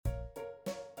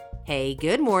Hey,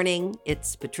 good morning.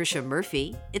 It's Patricia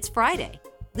Murphy. It's Friday.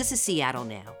 This is Seattle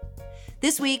Now.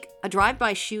 This week, a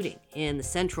drive-by shooting in the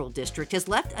Central District has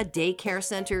left a daycare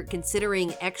center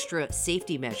considering extra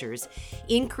safety measures.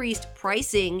 Increased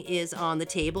pricing is on the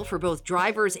table for both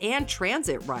drivers and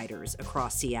transit riders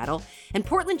across Seattle. And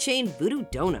Portland chain Voodoo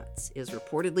Donuts is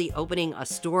reportedly opening a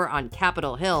store on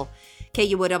Capitol Hill.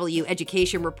 KUOW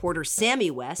education reporter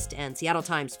Sami and Seattle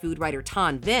Times food writer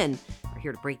Vinh are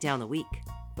here to break down the week.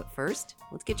 But first,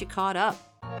 let's get you caught up.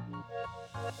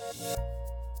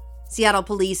 Seattle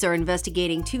police are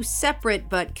investigating two separate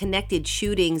but connected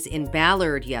shootings in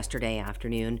Ballard yesterday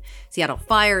afternoon. Seattle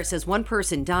Fire says one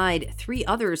person died, 3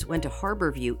 others went to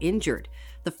Harborview injured.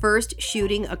 The first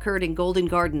shooting occurred in Golden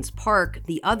Gardens Park,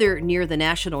 the other near the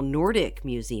National Nordic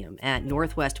Museum at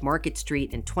Northwest Market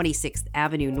Street and 26th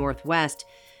Avenue Northwest.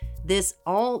 This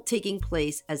all taking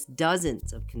place as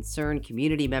dozens of concerned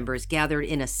community members gathered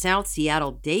in a South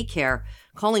Seattle daycare,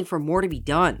 calling for more to be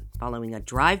done following a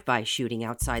drive-by shooting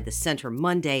outside the center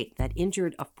Monday that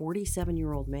injured a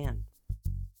 47-year-old man.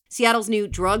 Seattle's new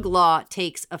drug law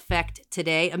takes effect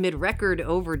today amid record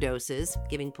overdoses,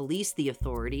 giving police the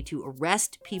authority to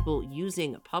arrest people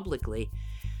using publicly.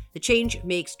 The change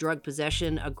makes drug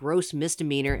possession a gross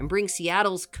misdemeanor and brings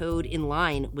Seattle's code in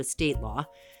line with state law.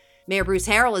 Mayor Bruce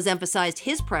Harrell has emphasized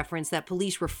his preference that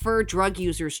police refer drug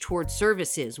users toward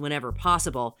services whenever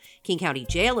possible. King County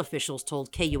jail officials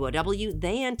told KUOW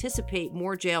they anticipate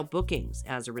more jail bookings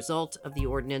as a result of the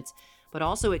ordinance, but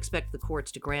also expect the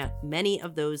courts to grant many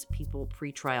of those people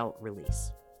pretrial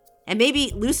release. And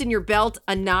maybe loosen your belt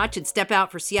a notch and step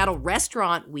out for Seattle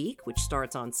Restaurant Week, which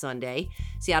starts on Sunday.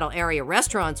 Seattle area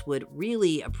restaurants would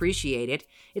really appreciate it.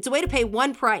 It's a way to pay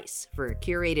one price for a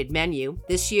curated menu.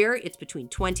 This year, it's between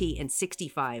 $20 and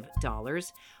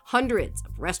 $65. Hundreds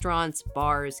of restaurants,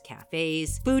 bars,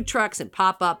 cafes, food trucks, and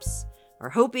pop-ups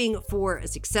are hoping for a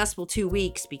successful 2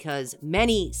 weeks because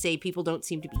many say people don't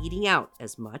seem to be eating out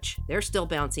as much. They're still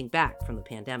bouncing back from the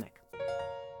pandemic.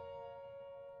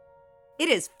 It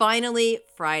is finally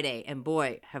Friday, and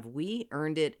boy, have we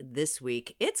earned it this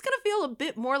week. It's going to feel a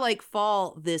bit more like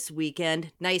fall this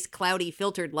weekend. Nice, cloudy,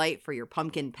 filtered light for your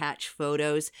pumpkin patch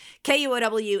photos.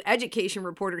 KUOW education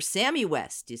reporter Sami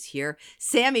is here.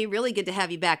 Sami, really good to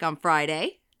have you back on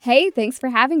Friday. Hey, thanks for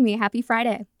having me. Happy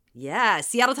Friday. Yeah,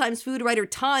 Seattle Times food writer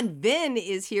Vinh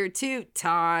is here too.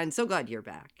 So glad you're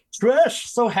back. Trish,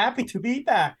 so happy to be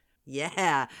back.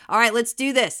 Yeah. All right, let's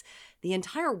do this. The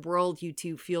entire world, you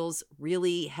two, feels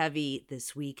really heavy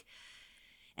this week.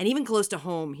 And even close to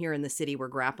home here in the city, we're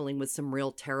grappling with some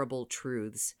real terrible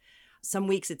truths. Some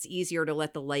weeks it's easier to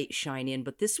let the light shine in,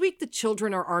 but this week the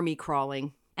children are army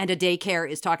crawling, and a daycare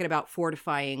is talking about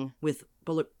fortifying with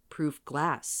bulletproof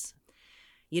glass.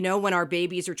 You know, when our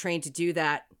babies are trained to do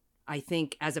that, I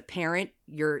think as a parent,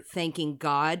 you're thanking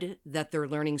God that they're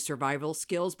learning survival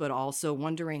skills, but also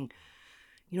wondering,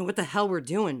 what the hell we're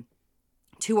doing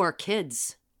to our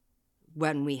kids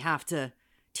when we have to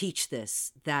teach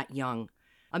this that young.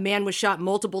 A man was shot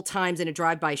multiple times in a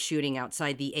drive-by shooting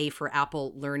outside the A for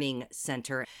Apple Learning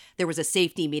Center. There was a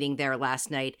safety meeting there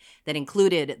last night that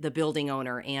included the building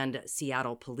owner and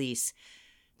Seattle police.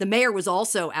 The mayor was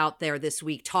also out there this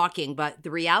week talking, but the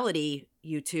reality,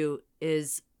 you two,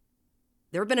 is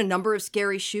there have been a number of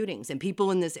scary shootings, and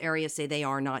people in this area say they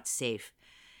are not safe.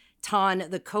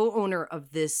 The co-owner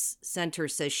of this center,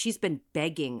 says she's been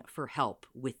begging for help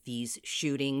with these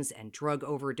shootings and drug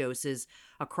overdoses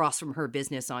across from her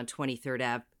business on 23rd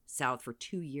Ave South for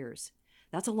 2 years.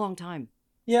 That's a long time.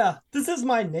 Yeah, this is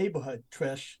my neighborhood,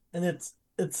 Trish, and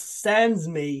it saddens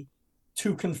me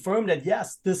to confirm that,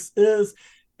 yes, this is,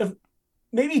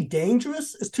 maybe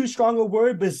dangerous is too strong a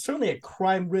word, but it's certainly a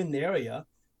crime-ridden area.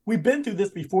 We've been through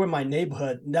this before in my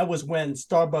neighborhood, and that was when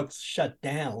Starbucks shut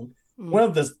down. One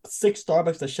of the 6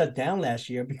 Starbucks that shut down last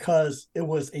year because it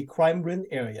was a crime-ridden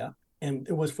area and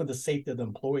it was for the safety of the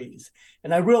employees.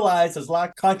 And I realize there's a lot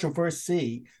of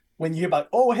controversy when you hear about,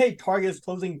 oh, hey, Target is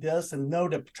closing this, and no,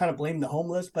 they're trying to blame the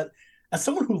homeless. But as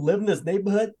someone who lived in this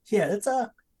neighborhood, yeah, it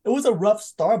was a rough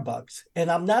Starbucks,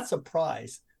 and I'm not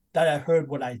surprised that I heard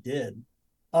what I did.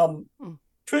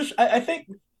 Trish, I think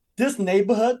this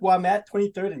neighborhood where I'm at,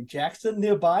 23rd and Jackson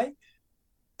nearby,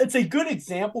 it's a good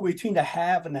example between the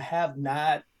have and the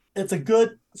have-not. It's a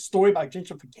good story about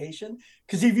gentrification,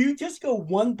 because if you just go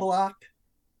 1 block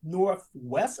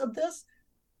northwest of this,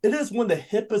 it is one of the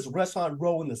hippest restaurant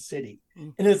row in the city.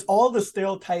 And it's all the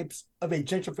stereotypes of a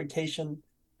gentrification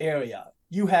area.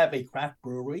 You have a craft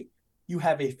brewery, you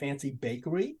have a fancy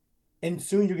bakery, and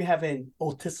soon you're gonna have an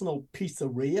artisanal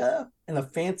pizzeria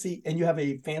and you have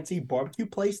a fancy barbecue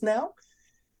place now.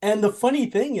 And the funny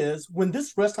thing is, when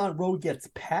this restaurant road gets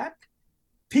packed,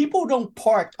 people don't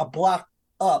park a block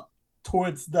up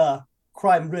towards the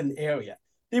crime-ridden area.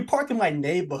 They park in my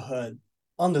neighborhood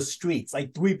on the streets,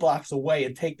 like 3 blocks away,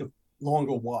 and take the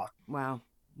longer walk. Wow.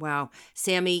 Wow.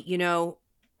 Sammy,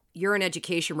 you're an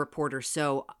education reporter,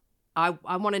 so I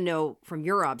want to know from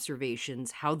your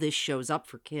observations how this shows up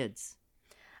for kids.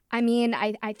 I mean,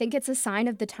 I think it's a sign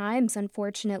of the times,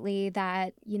 unfortunately,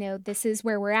 that, this is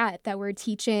where we're at, that we're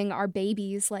teaching our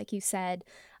babies, like you said,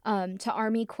 to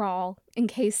army crawl in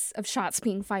case of shots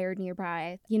being fired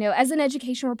nearby. As an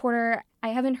education reporter, I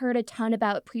haven't heard a ton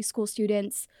about preschool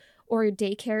students or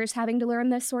daycares having to learn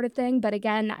this sort of thing. But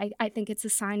again, I think it's a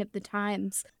sign of the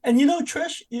times. And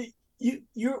Trish,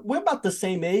 we're about the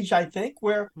same age, I think,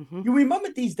 where Mm-hmm. you remember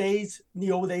these days, in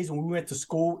the old days when we went to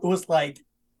school, it was like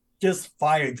just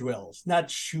fire drills,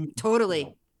 not shooting.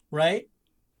 Totally. Right?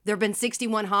 There have been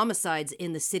 61 homicides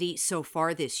in the city so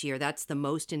far this year. That's the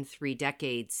most in 3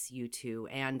 decades, you two.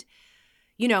 And,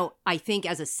 I think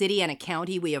as a city and a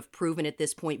county, we have proven at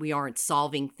this point we aren't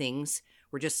solving things.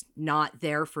 We're just not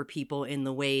there for people in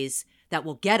the ways that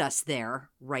will get us there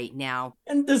right now.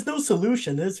 And there's no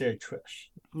solution, is there, Trish?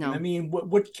 No. I mean,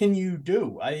 what can you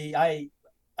do? I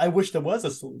wish there was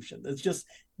a solution. It's just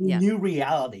new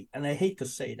reality. And I hate to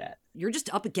say that. You're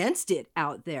just up against it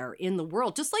out there in the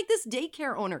world. Just like this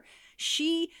daycare owner.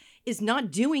 She is not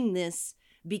doing this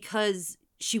because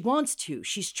she wants to.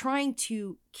 She's trying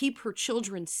to keep her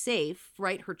children safe,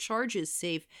 right? Her charges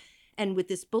safe. And with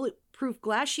this bulletproof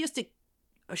glass, she has to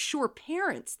assure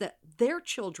parents that their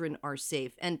children are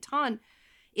safe. And Ton,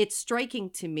 it's striking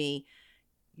to me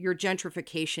your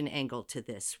gentrification angle to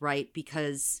this, right?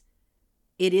 Because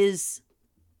it is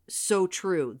so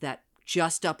true that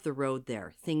just up the road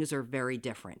there, things are very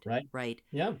different, right?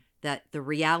 Yeah. That the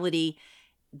reality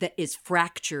that is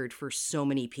fractured for so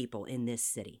many people in this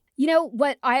city.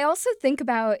 What I also think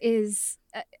about is,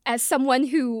 as someone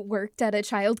who worked at a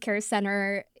childcare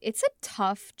center, it's a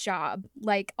tough job.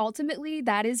 Like, ultimately,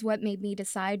 that is what made me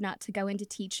decide not to go into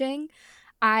teaching.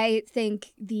 I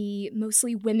think the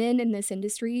mostly women in this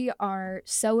industry are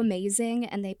so amazing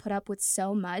and they put up with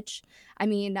so much. I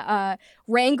mean,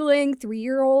 wrangling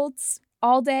 3-year-olds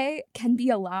all day can be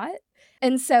a lot.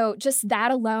 And so just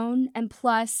that alone, and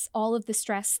plus all of the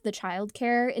stress the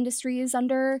childcare industry is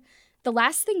under, the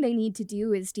last thing they need to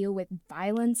do is deal with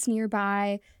violence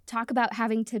nearby, talk about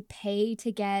having to pay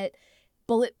to get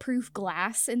bulletproof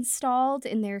glass installed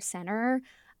in their center.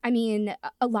 I mean,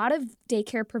 a lot of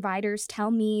daycare providers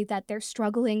tell me that they're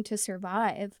struggling to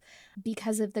survive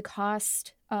because of the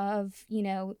cost of,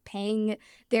 paying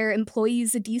their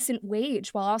employees a decent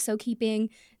wage while also keeping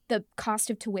the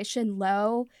cost of tuition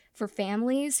low for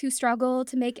families who struggle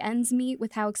to make ends meet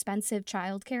with how expensive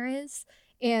childcare is.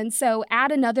 And so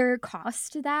add another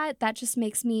cost to that just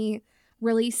makes me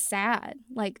really sad.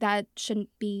 Like, that shouldn't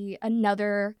be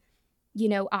another,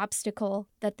 obstacle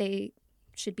that they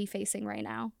should be facing right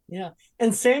now. Yeah.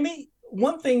 And Sammy,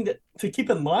 one thing to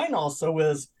keep in mind also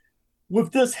is,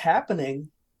 with this happening,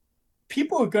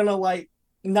 people are going to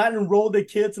not enroll their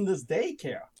kids in this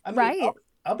daycare. I mean, right.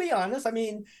 I'll be honest. I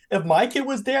mean, if my kid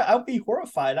was there, I'd be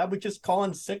horrified. I would just call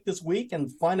in sick this week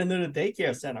and find another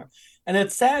daycare center. And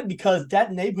it's sad because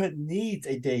that neighborhood needs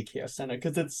a daycare center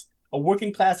because it's a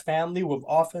working class family with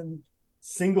often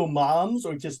single moms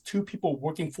or just 2 people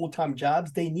working full-time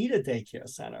jobs. They need a daycare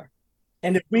center.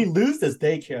 And if we lose this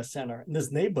daycare center in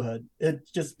this neighborhood,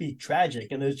 it'd just be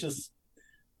tragic. And there's just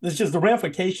the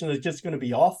ramification is just going to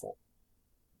be awful.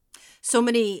 So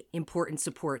many important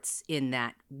supports in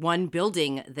that one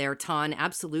building there, Ton.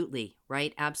 Absolutely,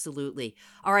 right? Absolutely.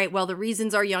 All right, well, the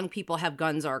reasons our young people have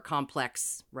guns are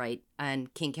complex, right?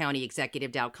 And King County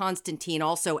Executive Dow Constantine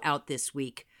also out this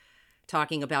week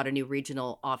talking about a new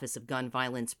regional Office of Gun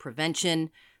Violence Prevention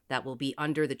that will be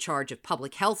under the charge of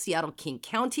Public Health, Seattle-King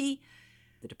County.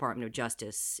 The Department of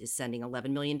Justice is sending $11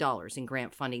 million in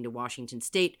grant funding to Washington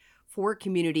State for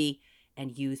community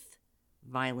and youth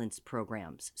violence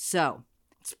programs. So,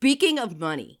 speaking of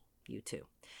money, you two,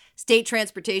 state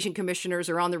transportation commissioners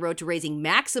are on the road to raising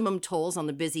maximum tolls on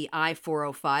the busy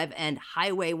I-405 and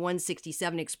Highway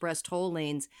 167 express toll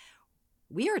lanes.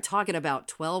 We are talking about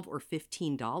 $12 or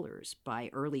 $15 by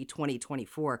early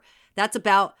 2024. That's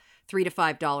about $3 to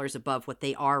 $5 above what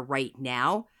they are right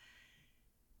now.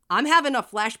 I'm having a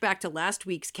flashback to last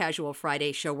week's Casual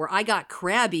Friday show where I got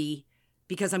crabby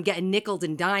because I'm getting nickeled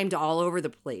and dimed all over the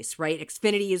place, right?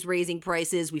 Xfinity is raising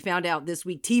prices. We found out this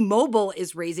week T-Mobile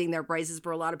is raising their prices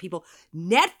for a lot of people.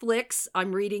 Netflix,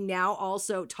 I'm reading now,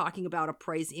 also talking about a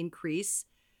price increase.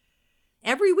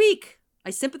 Every week, I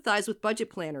sympathize with budget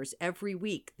planners every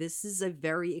week. This is a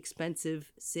very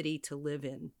expensive city to live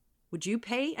in. Would you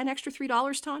pay an extra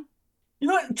 $3, Ton? You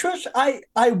know what, Trish,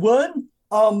 I would.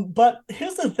 But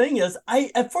here's the thing is,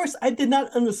 at first I did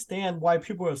not understand why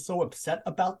people are so upset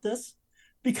about this,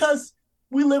 because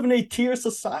we live in a tier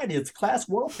society. It's class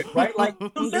warfare, right? Like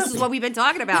this is what we've been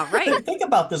talking about, right? Think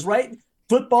about this, right?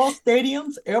 Football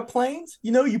stadiums, airplanes,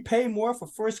 you pay more for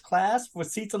first class for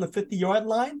seats on the 50-yard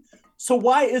line. So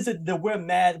why is it that we're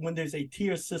mad when there's a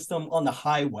tier system on the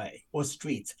highway or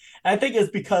streets? And I think it's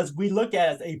because we look at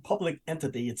it as a public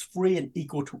entity. It's free and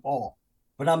equal to all.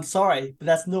 But I'm sorry, but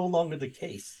that's no longer the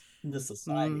case in this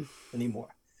society anymore.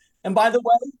 And by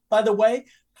the way,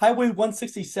 Highway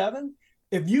 167,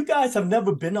 if you guys have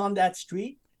never been on that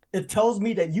street, it tells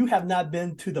me that you have not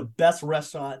been to the best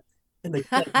restaurant in the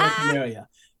area.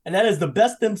 And that is, the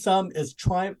best dim sum is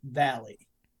Triumph Valley,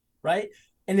 right?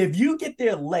 And if you get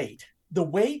there late, the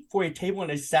wait for a table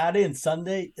on a Saturday and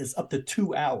Sunday is up to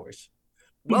 2 hours.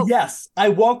 Yes, I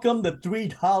welcome the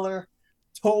 $3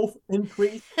 toll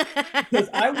increase, because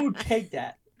I would take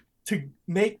that to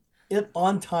make it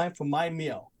on time for my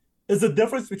meal. There's a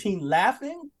difference between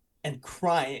laughing and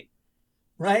crying,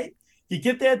 right? You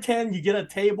get there at 10, you get a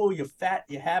table, you're fat,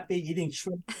 you're happy, eating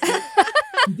shrimp.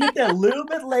 You get there a little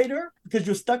bit later because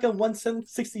you're stuck in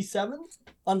 167.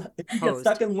 If you get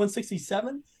stuck in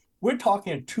 167, we're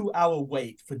talking a 2-hour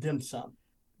wait for dim sum.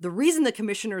 The reason the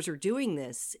commissioners are doing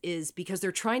this is because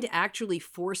they're trying to actually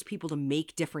force people to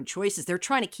make different choices. They're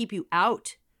trying to keep you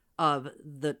out of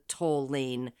the toll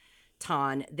lane,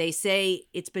 Ton. They say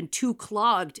it's been too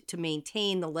clogged to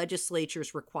maintain the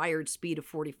legislature's required speed of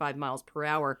 45 miles per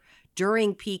hour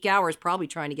during peak hours, probably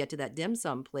trying to get to that dim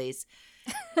sum place.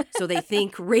 So they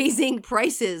think raising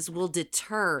prices will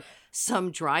deter some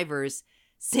drivers.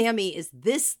 Sami, is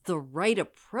this the right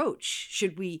approach?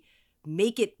 Should we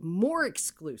make it more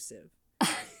exclusive?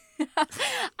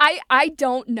 I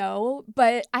don't know,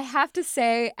 but I have to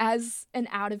say, as an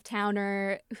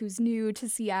out-of-towner who's new to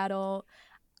Seattle,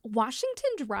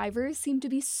 Washington drivers seem to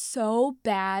be so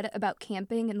bad about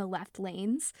camping in the left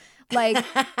lanes. Like,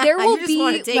 there will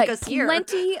be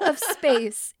plenty of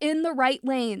space in the right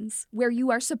lanes where you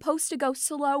are supposed to go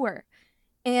slower.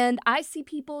 And I see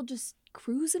people just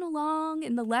cruising along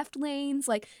in the left lanes,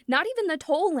 like not even the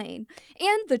toll lane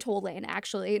and the toll lane,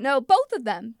 actually. No, both of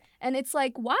them. And it's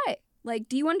like, why? Like,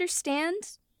 do you understand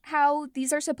how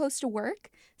these are supposed to work?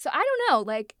 So I don't know,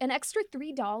 like an extra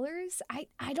 $3,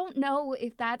 I don't know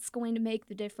if that's going to make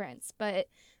the difference, but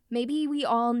maybe we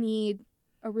all need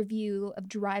a review of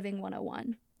Driving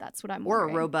 101. That's what I'm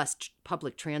wondering. Or a robust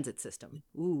public transit system.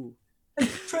 Ooh.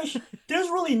 Trish, there's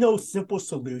really no simple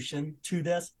solution to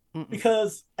this.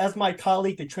 Because, as my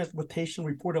colleague, the transportation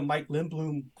reporter Mike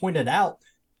Lindblom, pointed out,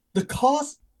 the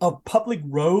cost of public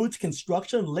roads,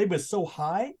 construction, and labor is so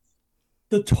high,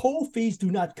 the toll fees do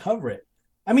not cover it.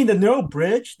 I mean, the narrow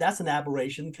bridge, that's an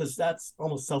aberration because that's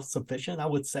almost self-sufficient, I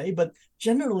would say, but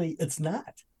generally it's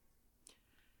not.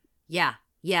 Yeah,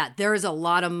 there is a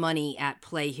lot of money at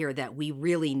play here that we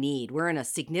really need. We're in a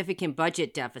significant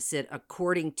budget deficit,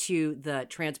 according to the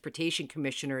transportation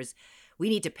commissioners. We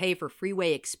need to pay for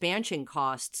freeway expansion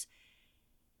costs.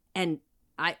 And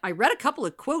I read a couple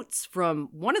of quotes from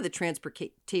one of the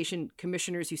transportation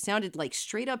commissioners who sounded like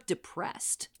straight up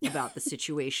depressed about the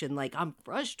situation. Like, I'm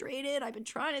frustrated. I've been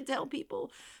trying to tell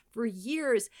people for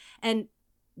years. And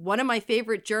one of my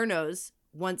favorite journos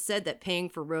once said that paying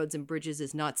for roads and bridges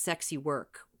is not sexy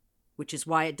work, which is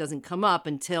why it doesn't come up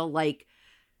until like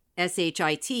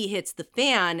SHIT hits the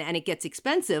fan and it gets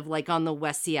expensive, like on the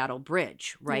West Seattle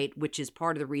Bridge, right? Which is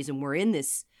part of the reason we're in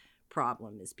this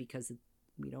problem, is because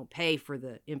we don't pay for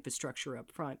the infrastructure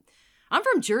up front. I'm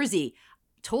from Jersey.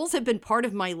 Tolls have been part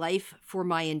of my life for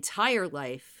my entire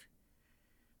life.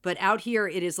 But out here,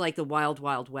 it is like the wild,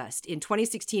 wild west. In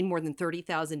 2016, more than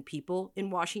 30,000 people in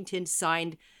Washington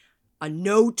signed a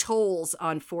no tolls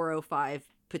on 405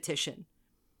 petition.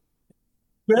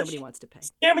 Trish, nobody wants to pay.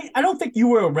 Sami, I don't think you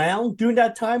were around during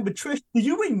that time, but Trish, do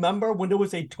you remember when there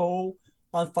was a toll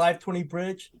on 520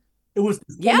 Bridge? It was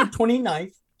December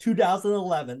 29th,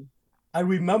 2011. I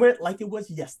remember it like it was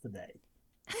yesterday.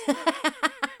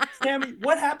 Sami,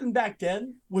 what happened back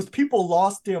then was people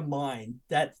lost their mind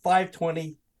that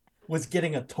 520 was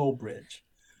getting a toll bridge.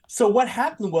 So what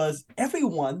happened was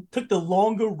everyone took the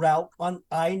longer route on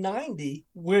I-90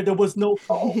 where there was no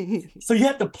toll. So you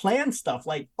had to plan stuff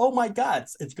like, oh my God,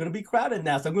 it's going to be crowded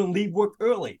now, so I'm going to leave work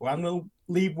early or I'm going to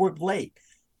leave work late.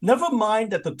 Never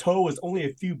mind that the toll was only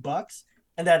a few bucks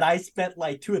and that I spent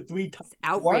like 2 or 3 times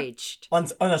outraged on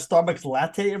a Starbucks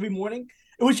latte every morning.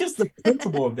 It was just the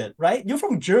principle of it, right? You're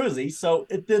from Jersey, so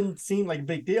it didn't seem like a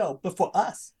big deal. But for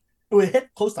us, it would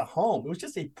hit close to home. It was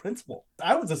just a principle.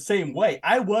 I was the same way.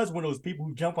 I was one of those people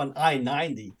who jump on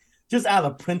I-90 just out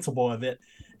of principle of it.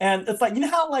 And it's like, you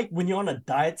know how like when you're on a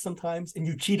diet sometimes and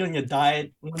you cheat on your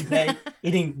diet one day,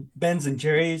 eating Ben's and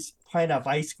Jerry's, pint of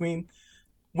ice cream.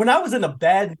 When I was in a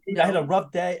bad mood, I had a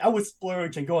rough day, I would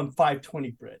splurge and go on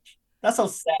 520 bridge. That's how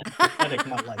sad and pathetic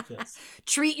my life is.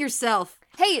 Treat yourself.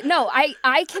 Hey, no,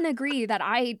 I can agree that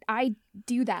I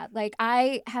do that. Like,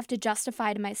 I have to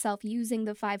justify to myself using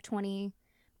the 520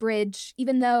 bridge,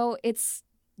 even though it's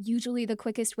usually the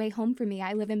quickest way home for me.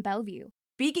 I live in Bellevue.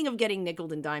 Speaking of getting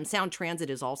nickeled and dimed, Sound Transit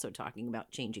is also talking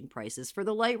about changing prices for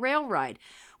the light rail ride.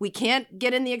 We can't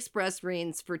get in the express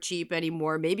trains for cheap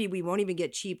anymore. Maybe we won't even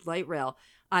get cheap light rail.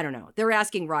 I don't know. They're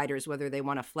asking riders whether they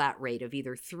want a flat rate of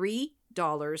either $3,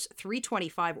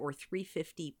 $3.25, or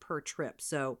 $3.50 per trip.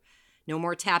 So no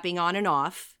more tapping on and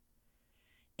off.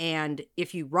 And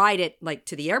if you ride it like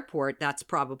to the airport, that's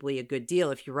probably a good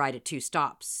deal. If you ride it 2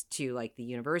 stops to like the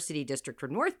University District or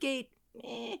Northgate,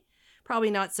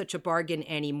 probably not such a bargain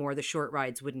anymore. The short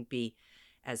rides wouldn't be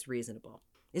as reasonable.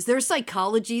 Is there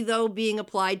psychology, though, being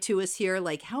applied to us here?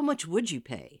 Like, how much would you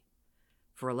pay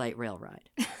for a light rail ride?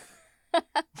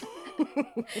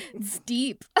 It's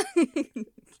deep.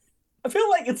 I feel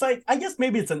like it's like, I guess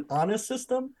maybe it's an honor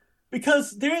system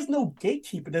because there is no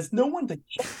gatekeeper. There's no one to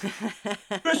check.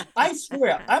 Chris, I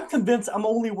swear, I'm convinced I'm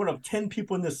only one of 10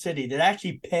 people in the city that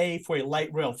actually pay for a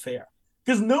light rail fare.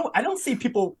 Because I don't see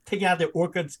people taking out their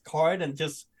Orchid's card and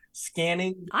just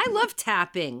scanning. I love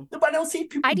tapping. No, but I don't see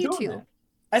people I do doing too. that.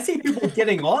 I see people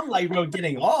getting on light rail,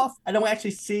 getting off. I don't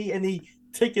actually see any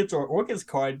tickets or Orchid's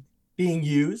card being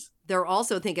used. They're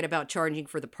also thinking about charging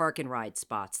for the park and ride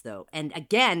spots, though. And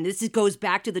again, goes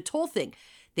back to the toll thing.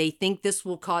 They think this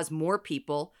will cause more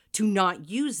people to not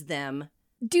use them.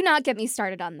 Do not get me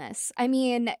started on this. I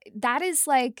mean, that is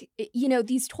like, you know,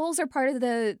 these tolls are part of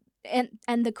the,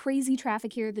 and the crazy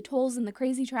traffic here, the tolls and the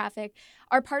crazy traffic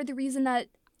are part of the reason that,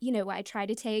 you know, I try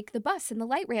to take the bus and the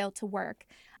light rail to work.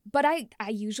 But I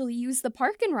usually use the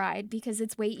park and ride because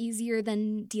it's way easier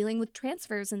than dealing with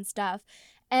transfers and stuff.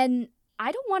 And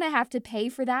I don't want to have to pay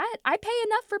for that. I pay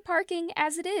enough for parking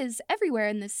as it is everywhere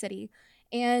in this city.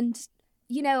 And,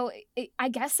 you know, I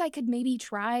guess I could maybe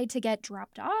try to get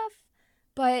dropped off.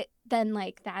 But then,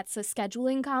 like, that's a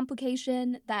scheduling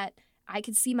complication that I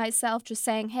could see myself just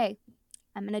saying, hey,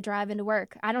 I'm going to drive into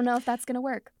work. I don't know if that's going to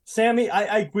work. Sami,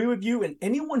 I agree with you. And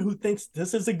anyone who thinks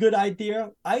this is a good idea,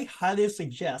 I highly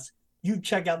suggest you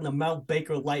check out the Mount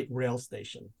Baker Light Rail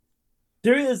Station.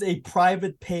 There is a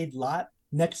private paid lot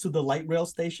next to the light rail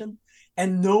station,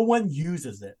 and no one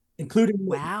uses it, including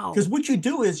me. Wow. Because what you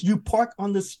do is you park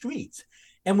on the streets.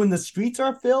 And when the streets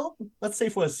are filled, let's say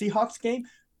for a Seahawks game,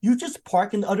 you just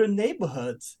park in other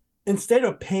neighborhoods instead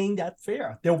of paying that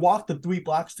fare. They'll walk the 3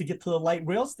 blocks to get to the light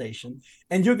rail station.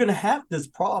 And you're going to have this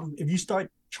problem if you start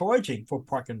charging for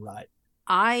park and ride.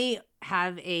 I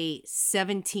have a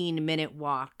 17-minute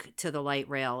walk to the light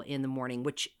rail in the morning,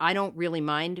 which I don't really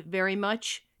mind very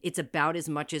much. It's about as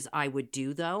much as I would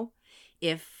do, though.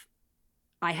 If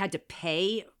I had to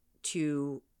pay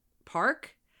to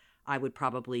park, I would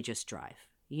probably just drive.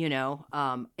 You know,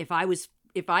 if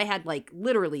I had like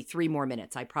literally 3 more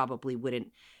minutes, I probably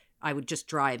wouldn't. I would just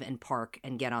drive and park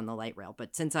and get on the light rail.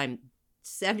 But since I'm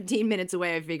 17 minutes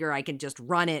away, I figure I can just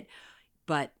run it.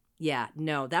 But yeah,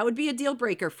 no, that would be a deal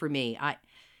breaker for me.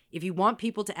 If you want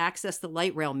people to access the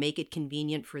light rail, make it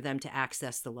convenient for them to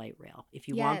access the light rail. If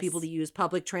you want people to use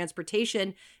public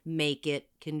transportation, make it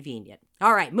convenient.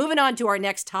 All right, moving on to our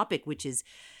next topic, which is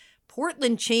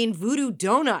Portland chain Voodoo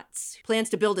Donuts plans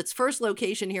to build its first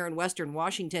location here in Western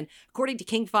Washington. According to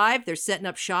King 5, they're setting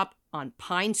up shop on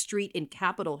Pine Street in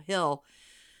Capitol Hill.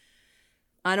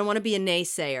 I don't want to be a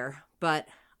naysayer, but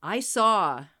I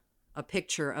saw a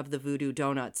picture of the Voodoo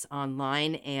Donuts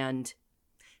online, and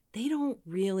they don't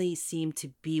really seem to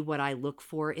be what I look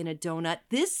for in a donut.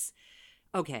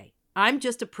 Okay, I'm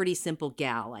just a pretty simple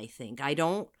gal, I think. I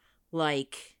don't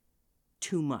like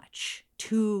too much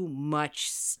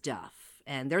stuff.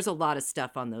 And there's a lot of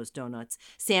stuff on those donuts.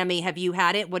 Sami, have you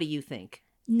had it? What do you think?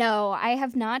 No, I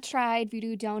have not tried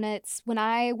Voodoo Donuts. When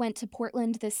I went to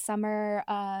Portland this summer,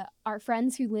 our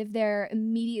friends who live there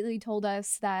immediately told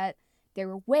us that they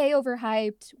were way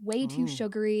overhyped, way too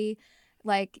sugary.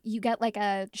 Like, you get like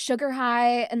a sugar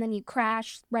high and then you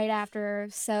crash right after.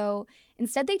 So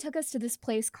instead they took us to this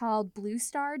place called Blue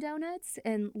Star Donuts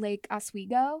in Lake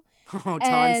Oswego. Oh,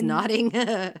 Todd's nodding.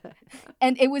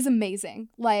 And it was amazing.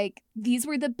 Like, these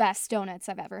were the best donuts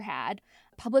I've ever had.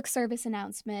 public service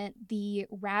announcement, the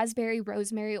raspberry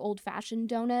rosemary old-fashioned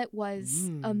donut was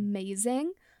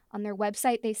amazing. On their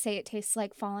website, they say it tastes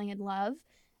like falling in love,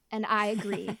 and I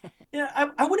agree. Yeah,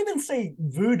 I wouldn't even say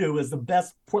Voodoo is the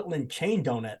best Portland chain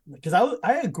donut, because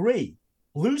I agree.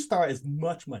 Blue Star is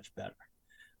much, much better.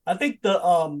 I think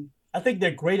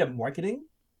they're great at marketing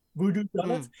Voodoo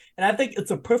donuts, and I think it's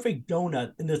a perfect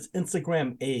donut in this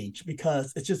Instagram age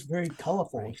because it's just very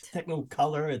colorful. Right. It's techno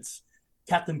color. It's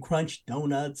Captain Crunch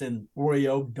donuts and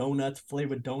Oreo donuts,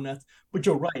 flavored donuts. But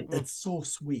you're right, it's so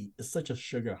sweet. It's such a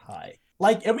sugar high.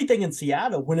 Like everything in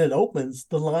Seattle, when it opens,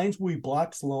 the lines will be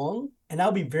blocks long, and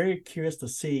I'll be very curious to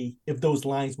see if those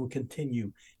lines will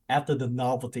continue after the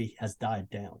novelty has died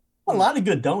down. A lot of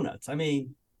good donuts. I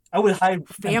mean, I would hype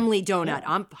Family Donut.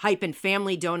 Yeah. I'm hyping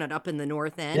Family Donut up in the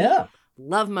North End. Yeah.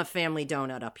 Love my Family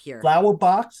Donut up here. Flower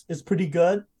Box is pretty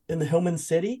good in the Hillman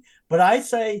City, but I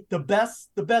say the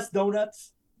best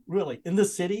donuts really in the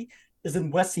city is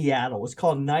in West Seattle. It's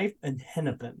called Knife and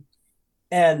Hennepin.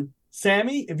 And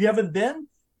Sami, if you haven't been,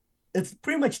 it's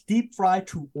pretty much deep fried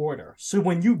to order. So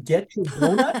when you get your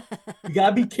donut, you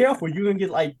gotta be careful. You're gonna get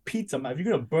like pizza mouth.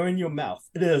 You're gonna burn your mouth.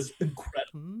 It is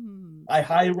incredible. I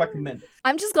highly recommend it.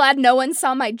 I'm just glad no one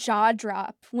saw my jaw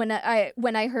drop when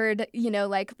I heard,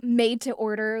 like made to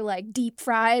order, like deep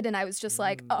fried, and I was just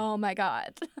like, oh my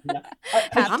God. Yeah.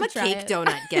 I'm a cake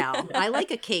donut gal. I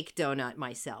like a cake donut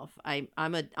myself.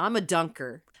 I'm a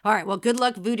dunker. All right, well, good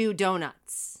luck, Voodoo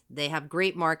Donuts. They have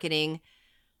great marketing,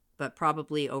 but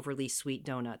probably overly sweet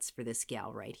donuts for this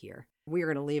gal right here. We're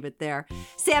going to leave it there.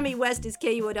 Sami West is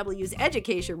KUOW's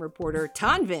education reporter.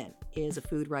 Vinh is a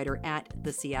food writer at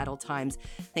the Seattle Times.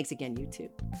 Thanks again, you two.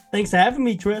 Thanks for having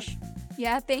me, Trish.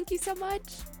 Yeah, thank you so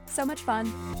much. So much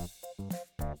fun.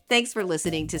 Thanks for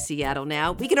listening to Seattle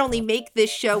Now. We can only make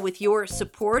this show with your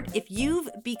support. If you've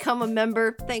become a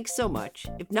member, thanks so much.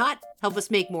 If not, help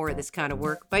us make more of this kind of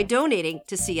work by donating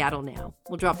to Seattle Now.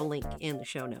 We'll drop a link in the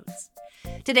show notes.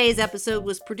 Today's episode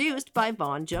was produced by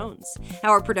Vaughn Jones.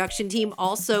 Our production team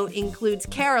also includes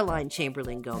Caroline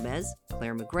Chamberlain Gomez,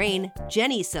 Claire McGrain,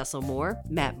 Jenny Cecil Moore,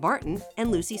 Matt Martin, and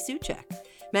Lucy Suchek.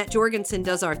 Matt Jorgensen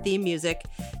does our theme music.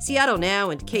 Seattle Now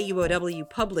and KUOW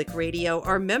Public Radio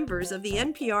are members of the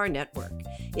NPR network.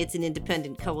 It's an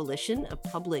independent coalition of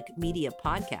public media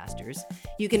podcasters.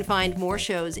 You can find more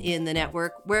shows in the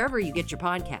network wherever you get your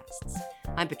podcasts.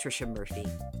 I'm Patricia Murphy.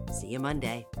 See you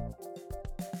Monday.